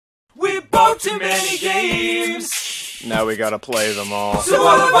Oh, too many games. Now we gotta play them all. So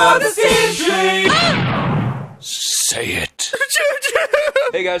what about the steam train? Say it.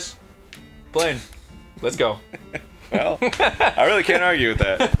 Hey guys, playing. Let's go. Well, I really can't argue with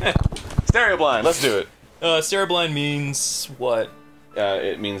that. Stereo blind, let's do it. Stereo blind means what?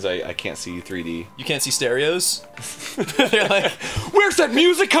 It means I can't see 3D. You can't see stereos? They're like, Where's that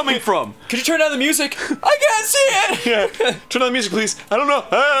music coming from? could you turn down the music? I can't see it! Yeah, turn on the music, please. I don't know.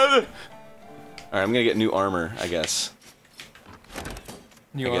 Alright, I'm gonna get new armor, I guess.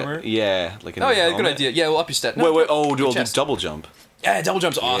 New armor? Yeah, like a Oh new yeah, good helmet. idea. Yeah, we'll up your stat. Wait, oh, your do a chest. double jump. Yeah, double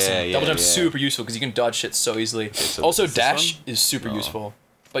jump's awesome. Yeah, Double jump's yeah. super useful because you can dodge shit so easily. so Also, is this dash one? is super useful,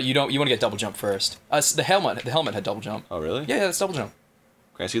 but you want to get double jump first. The helmet had double jump. Oh, really? Yeah, that's double jump.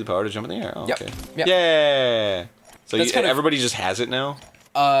 Can I see the power to jump in the air? Oh, Yep. okay. Yep. Yeah! So That's kind of- everybody just has it now?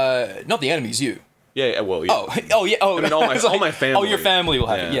 Not the enemies, you. Yeah, well, yeah. Oh yeah. Oh, I mean, all my- it's like, all my family. Oh, your family will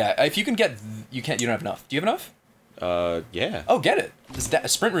have it. Yeah. Yeah. If you can get, you don't have enough. Do you have enough? Yeah. Oh, get it.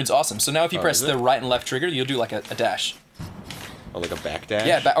 Sprint rune's awesome. So now if you press is the it? right and left trigger, you'll do like a dash. Oh, like a back dash?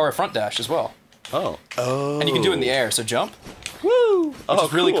 Yeah, or a front dash as well. Oh. And you can do it in the air. So jump, Woo! which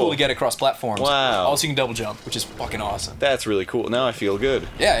is really cool to get across platforms. Wow. Also, you can double jump, which is fucking awesome. That's really cool. Now I feel good.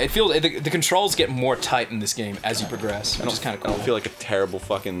 Yeah, it feels the controls get more tight in this game as you progress, which is kind of I cool. don't feel like a terrible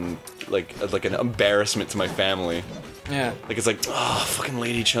fucking, like an embarrassment to my family. Yeah. Like, it's like, oh, fucking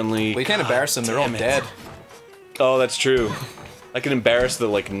Lady Chun-Li. Well, you can't embarrass them. They're all damn it. dead. Oh, that's true. I can embarrass the,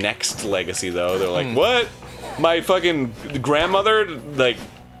 like, next legacy, though. They're Hmm. like, what? My fucking grandmother, like,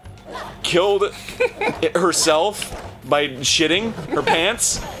 killed herself by shitting her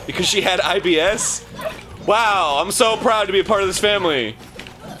pants because she had IBS? Wow, I'm so proud to be a part of this family.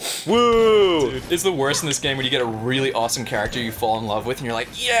 Woo! It's the worst in this game when you get a really awesome character you fall in love with and you're like,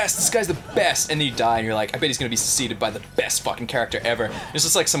 yes, this guy's the best, and then you die and you're like, I bet he's gonna be succeeded by the best fucking character ever. It's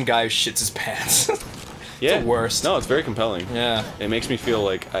just like some guy who shits his pants. Yeah. the worst. No, it's very compelling. Yeah. It makes me feel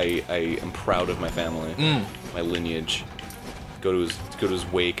like I am proud of my family, my lineage. Go to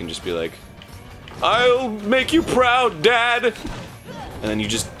his wake and just be like, I'll make you proud, Dad. And then you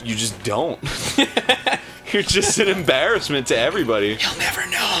just don't. You're just an embarrassment to everybody. You'll never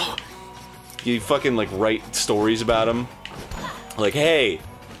know. You fucking like write stories about him. Like, hey,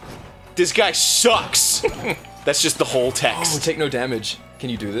 this guy sucks. That's just the whole text. Oh, take no damage. Can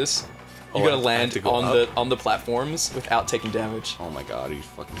you do this? You Oh, gotta I have land to go on up? the platforms without taking damage. Oh my god, are you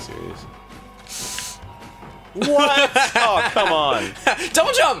fucking serious? What? Oh, come on.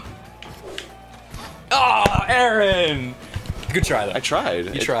 Double jump! Oh, Aaron! Good try though. I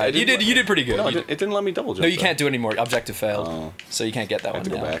tried. You tried. You did pretty good. No, You- it didn't let me double jump. No, you though. can't do it anymore. Objective failed. Oh. So you can't get that I one have to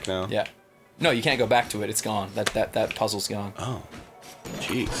go down. back now? Yeah. No, you can't go back to it. It's gone. That puzzle's gone. Oh.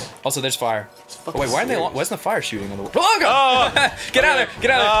 Jeez. Also, there's fire. Oh, fucking wait, why serious. isn't the fire shooting on the wall? Oh, get out of there!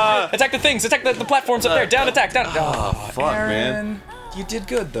 Get out of there! Attack the things! Attack the platforms up there! Down, attack, down! Oh, fuck, Aaron, man. You did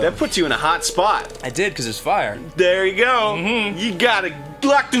good, though. That puts you in a hot spot. I did, because there's fire. There you go. You got it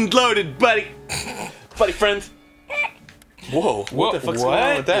locked and loaded, buddy. Buddy friend. Whoa. What the fuck's going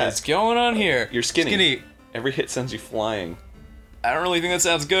on with that? What's going on here? You're skinny. Skinny. Every hit sends you flying. I don't really think that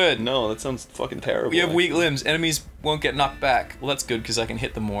sounds good. No, that sounds fucking terrible. You have weak limbs. Enemies won't get knocked back. Well, that's good, because I can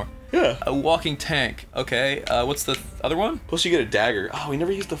hit them more. Yeah. A walking tank. Okay. What's the other one? Plus you get a dagger. Oh, we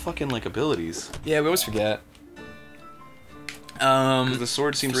never used the fucking, like, abilities. Yeah, we always forget. The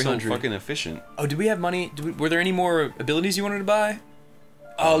sword seems so 300. fucking efficient. Oh, did we have money? Were there any more abilities you wanted to buy?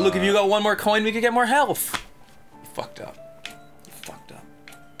 Oh, look, if you got one more coin, we could get more health. You fucked up. You fucked up.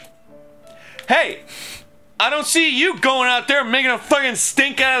 Hey! I don't see you going out there making a fucking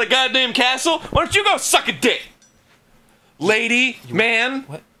stink out of the goddamn castle. Why don't you go suck a dick? Lady, man.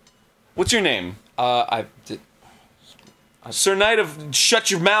 What? What's your name? I did. Sir Knight of Shut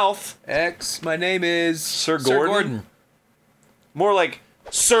Your Mouth. X, my name is... Sir Gordon? More like,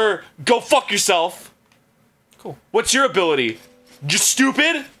 Sir, go fuck yourself. Cool. What's your ability? You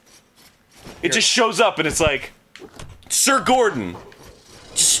stupid? It just shows up and it's like, Sir Gordon,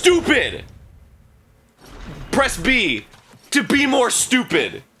 stupid. Press B to be more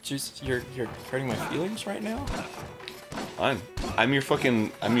stupid. Just, you're hurting my feelings right now? Fine. I'm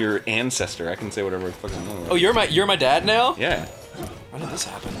your ancestor. I can say whatever I fucking want. Oh, you're my dad now? Yeah. When did this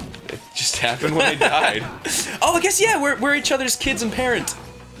happen? It just happened when I died. Oh, I guess, yeah, we're each other's kids and parents.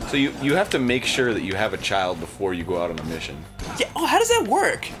 So you have to make sure that you have a child before you go out on a mission. Yeah, oh, how does that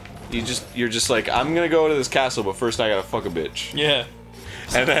work? You're just like, I'm gonna go to this castle, but first I gotta fuck a bitch. Yeah.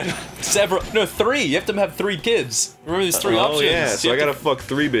 And then three. You have to have 3 kids. Remember these 3 options. Oh yeah, so You I have gotta fuck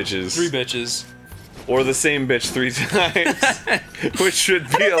 3 bitches. 3 bitches. Or the same bitch 3 times. Which should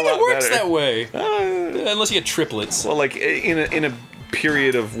be a lot It works better. that way. Unless you get triplets. Well, like, in a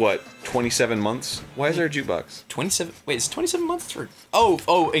period of, what, 27 months. Why is there a jukebox? 27. Wait, it's 27 months or?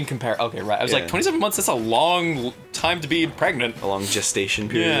 Oh, in comparison. Okay, right. I was like 27 months. That's a long time to be pregnant. A long gestation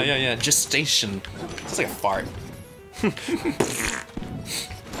period. Yeah. Gestation. Sounds like a fart.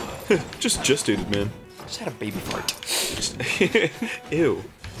 Just gestated, man. Just had a baby fart. Ew.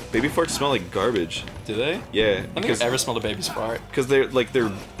 Baby farts smell like garbage. Do they? Yeah. I don't think I've ever smelled a baby's fart. Because they're like their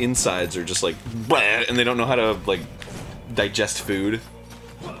insides are just like bleh, and they don't know how to like digest food.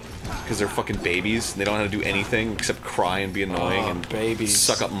 Because they're fucking babies. And they don't know how to do anything except cry and be annoying and babies.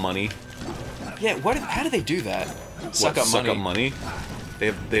 Suck up money. Yeah. How do they do that? Suck up money. They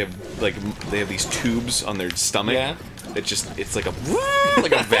have these tubes on their stomach. Yeah. It's like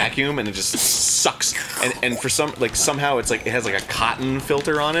a vacuum, and it just sucks. And for somehow it has like a cotton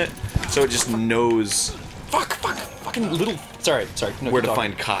filter on it, so it just knows Fucking little. Sorry. No, where to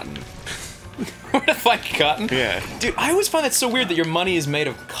find cotton. Where to find cotton? Yeah. Dude, I always find that so weird that your money is made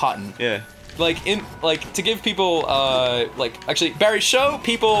of cotton. Yeah. To give people actually Barry, show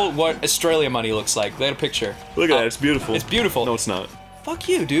people what Australia money looks like. They had a picture. Look at that, it's beautiful. It's beautiful. No, it's not. Fuck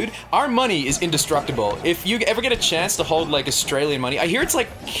you, dude. Our money is indestructible. If you ever get a chance to hold like Australian money, I hear it's like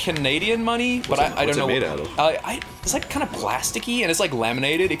Canadian money, but I don't know. What's it made out of? It's like kind of plasticky and it's like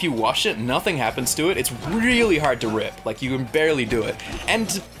laminated. If you wash it, nothing happens to it. It's really hard to rip. Like you can barely do it. And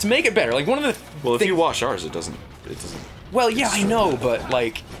to make it better, like one of the if you wash ours, it doesn't. Well, yeah, I know, but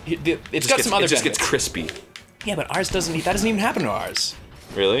like it's got some other. It just gets benefits. crispy. Yeah, but ours doesn't. That doesn't even happen to ours.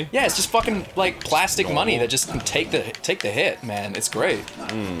 Really? Yeah, it's just fucking like plastic money that just can take the hit, man. It's great.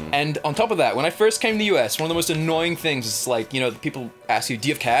 And on top of that, when I first came to the US, one of the most annoying things is like, people ask you, do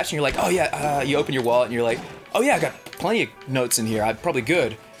you have cash? And you're like, oh yeah, you open your wallet and you're like, oh yeah, I got plenty of notes in here. I'm probably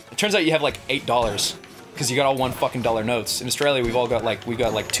good. It turns out you have like $8 because you got all one fucking dollar notes. In Australia, we got like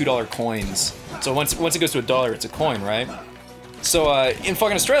 $2 coins. So once it goes to a dollar, it's a coin, right? So in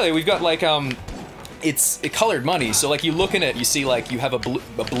fucking Australia, we've got like it's colored money, so like you look in it, you see like you have a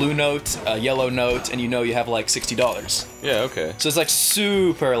blue note, a yellow note, and you have like $60. Yeah, okay. So it's like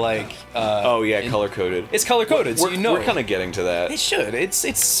super like. Oh yeah, color coded. It's color coded, so we're kind of getting to that. It should.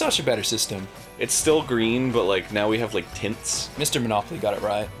 It's such a better system. It's still green, but like now we have like tints. Mr. Monopoly got it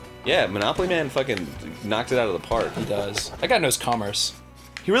right. Yeah, Monopoly Man fucking knocked it out of the park. He does. That guy knows commerce.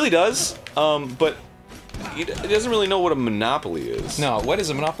 He really does. But he doesn't really know what a monopoly is. No, what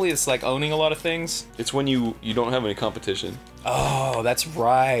is a monopoly? It's like owning a lot of things. It's when you don't have any competition. Oh, that's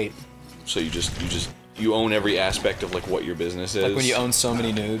right. So you own every aspect of like what your business is. Like when you own so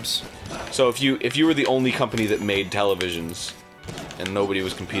many noobs. So if you were the only company that made televisions and nobody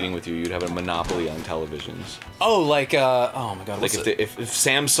was competing with you, you'd have a monopoly on televisions. Oh, like oh my god. Like if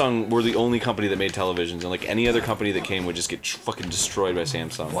Samsung were the only company that made televisions, and like any other company that came would just get fucking destroyed by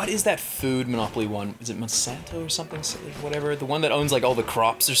Samsung. What is that food monopoly one? Is it Monsanto or something silly? Whatever. The one that owns like all the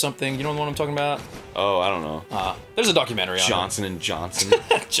crops or something. You know the one I'm talking about? Oh, I don't know. There's a documentary on Johnson and Johnson.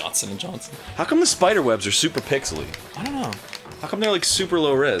 Johnson and Johnson. How come the spider webs are super pixely? I don't know. How come they're like super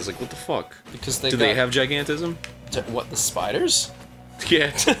low res? Like what the fuck? Because do they have gigantism? What, the spiders? Yeah.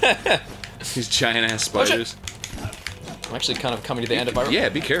 These giant ass spiders. I'm actually kind of coming to the end of my. Yeah,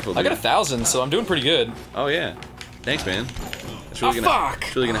 be careful, dude. I got 1,000, so I'm doing pretty good. Oh yeah. Thanks, man. That's really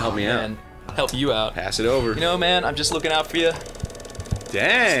It's really gonna help me out. Help you out. Pass it over. You know, man, I'm just looking out for you.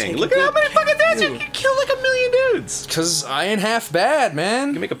 Dang! Look at how many fucking dudes you killed, like 1 million dudes. Cause I ain't half bad, man.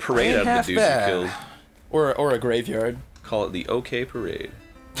 You can make a parade out of the dudes you killed. Or a graveyard. Call it the OK Parade.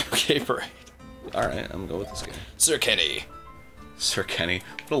 OK Parade. All right, I'm gonna go with this guy. Sir Kenny. Sir Kenny.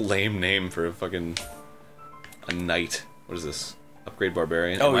 What a lame name for a knight. What is this? Upgrade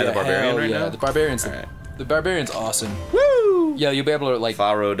Barbarian? Oh, Am I the Barbarian right now? The Barbarian's the Barbarian's awesome. Woo! Yeah, you'll be able to like.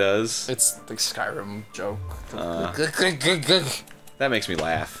 Pharaoh does. It's the Skyrim joke. That makes me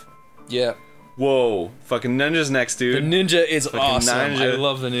laugh. Yeah. Whoa! Fucking ninja's next, dude. The ninja is fucking awesome. Ninja. I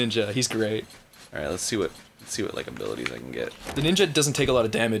love the ninja. He's great. All right, let's see what like abilities I can get. The ninja doesn't take a lot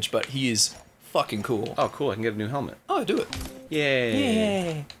of damage, but he is fucking cool. Oh, cool! I can get a new helmet. Oh, do it. Yay!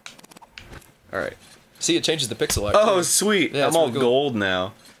 Yay! All right. See, it changes the pixel art. Oh, too. sweet! Yeah, I'm all really cool. gold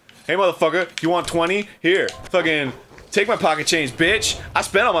now. Hey, motherfucker! You want 20? Here, fucking take my pocket change, bitch! I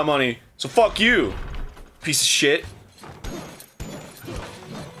spent all my money, so fuck you, piece of shit.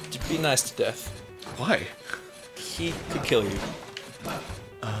 Be nice to death. Why? He could kill you.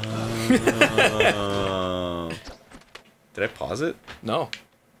 Did I pause it? No.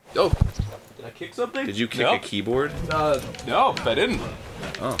 Oh. Did I kick something? Did you kick a keyboard? No, I didn't.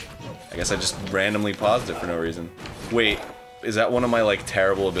 Oh. I guess I just randomly paused it for no reason. Wait, is that one of my, like,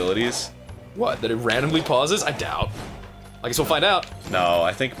 terrible abilities? What, that it randomly pauses? I doubt. I guess we'll find out. No,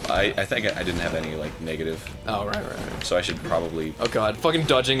 I think I didn't have any like negative, Oh, right. so I should probably. Oh god, fucking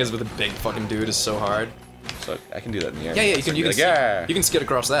dodging is with a big fucking dude is so hard. So I can do that in the air. Yeah, So you like, yeah. can skid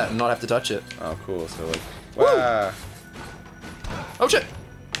across that and not have to touch it. Oh, cool. So like, wow. Oh shit!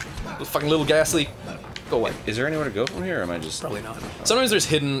 Fucking little ghastly. Go away. Is there anywhere to go from here, or am I just? Probably not. Sometimes there's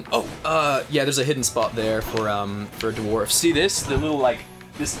hidden. Oh, yeah, there's a hidden spot there for dwarfs. See this? The little like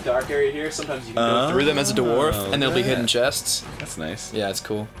this dark area here. Sometimes you can go through them as a dwarf, and there'll be hidden chests. That's nice. Yeah, it's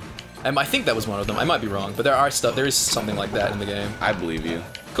cool. I think that was one of them. I might be wrong, but there is something like that in the game. I believe you.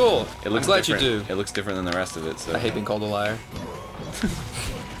 Cool. It looks I'm glad different. you do. It looks different than the rest of it. So I hate being called a liar.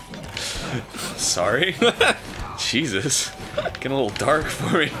 Sorry. Jesus, getting a little dark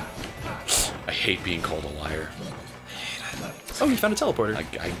for me. I hate being called a liar. Oh, you found a teleporter.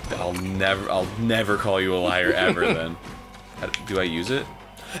 I'll never call you a liar ever. Then, do I use it?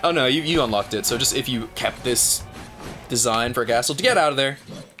 Oh no, you unlocked it. So just if you kept this design for a castle to get out of there.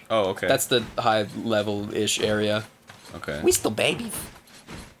 Oh, okay. That's the high level-ish area. okay. We still babies.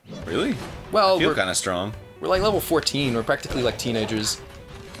 Really? Well, I feel we're kind of strong. like level 14. We're practically like teenagers.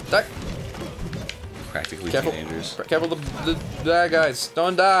 That, Practically careful, teenagers. careful the bad guys.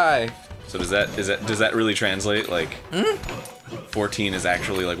 Don't die. So does that really translate? Like, 14 is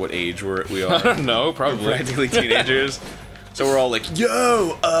actually like what age we I are? don't know. Probably. Practically teenagers. So we're all like,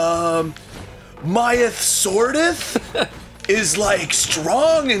 yo, Myeth Swordeth is like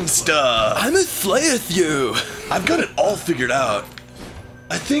strong and stuff. I'm a slayeth you. I've got it all figured out.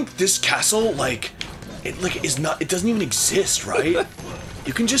 I think this castle, like, it doesn't even exist, right?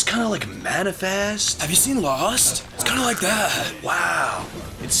 You can just kind of like manifest. Have you seen Lost? It's kind of like that. Wow,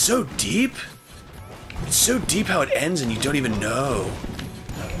 it's so deep. It's so deep how it ends and you don't even know.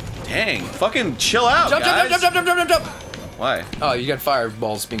 Dang, fucking chill out, Jump, guys. jump, jump, jump, jump, jump, jump. Why? Oh, you got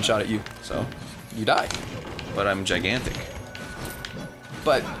fireballs being shot at you. So? You die. But I'm gigantic.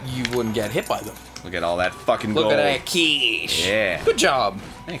 But you wouldn't get hit by them. Look at all that fucking gold. Look at that quiche. Yeah. Good job.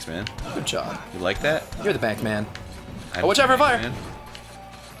 Thanks, man. Good job. You like that? You're the bank man. I'm Oh, watch out for fire. man.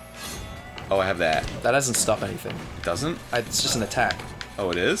 Oh, I have that. That doesn't stop anything. It doesn't? It's just an attack. Oh,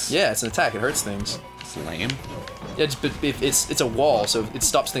 it is? Yeah, it's an attack. It hurts things. It's lame. Yeah, but it's a wall, so it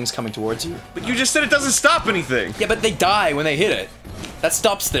stops things coming towards you. But you just said it doesn't stop anything. Yeah, but they die when they hit it. That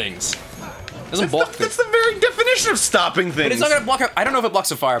stops things. Doesn't block things. That's the very definition of stopping things. But it's not gonna block. I don't know if it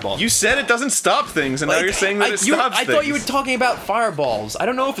blocks a fireball. You said it doesn't stop things, and now you're saying that it stops I things. thought you were talking about fireballs. I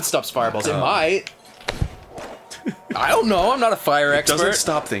don't know if it stops fireballs. It might. I don't know. I'm not a fire It expert. doesn't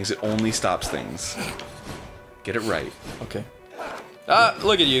stop things, it only stops things. Get it right. Okay.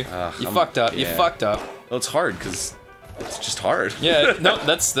 Look at you. You I'm- fucked up. You yeah. fucked up. Well, it's hard, because it's just hard. Yeah. No,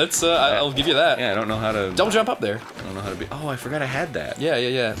 that's. I'll give you that. Yeah, I don't know how to... Don't jump up there. I don't know how to be... Oh, I forgot I had that.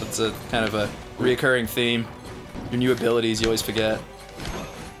 Yeah. That's a kind of a reoccurring theme. Your new abilities, you always forget.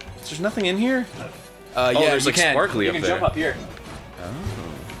 There's nothing in here? Yeah, there's, you like, can. sparkly you up can there. jump up here.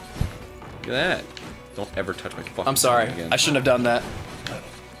 Look at that. Don't ever touch my fucking I'm sorry. phone again. I shouldn't have done that.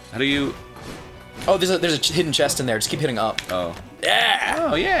 How do you... Oh, there's a hidden chest in there. Just keep hitting up. Oh. Yeah.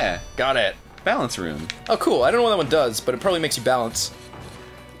 Oh, yeah. Got it. Balance room. Oh, cool. I don't know what that one does, but it probably makes you balance.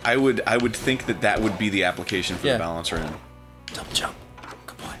 I would think that would be the application for Yeah. the balance room. Double jump.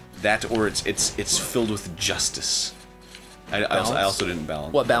 Good boy. That, or it's filled with justice. I also didn't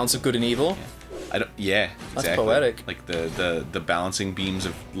balance. What, balance of good and evil? I don't. Yeah, That's exactly. poetic. Like the balancing beams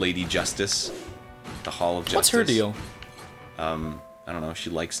of Lady Justice, the Hall of Justice. What's her deal? I don't know. She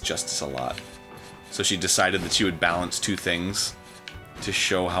likes justice a lot, so she decided that she would balance two things to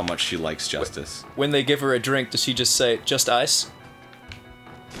show how much she likes justice. When they give her a drink, does she just say, just ice?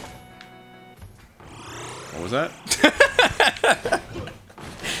 What was that?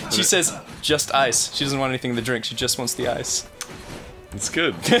 She says, just ice. She doesn't want anything in the drink. She just wants the ice. It's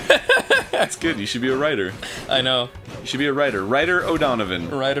good. It's good. You should be a writer. I know. You should be a writer. Writer O'Donovan.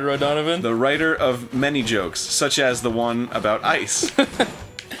 Ryder O'Donovan? The writer of many jokes, such as the one about ice.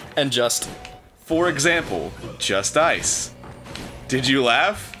 And just. For example, just ice. Did you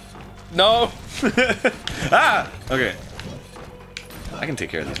laugh? No! Ah! Okay. I can take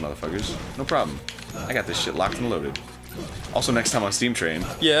care of these motherfuckers. No problem. I got this shit locked and loaded. Also, next time on Steam Train,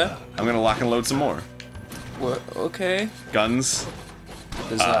 Yeah? I'm gonna lock and load some more. What? Okay. Guns,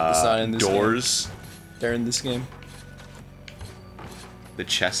 There's not in this doors, game. They're in this game. the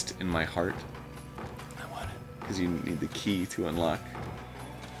chest in my heart. I want it. Because you need the key to unlock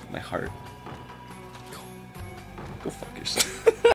my heart. Go fuck yourself.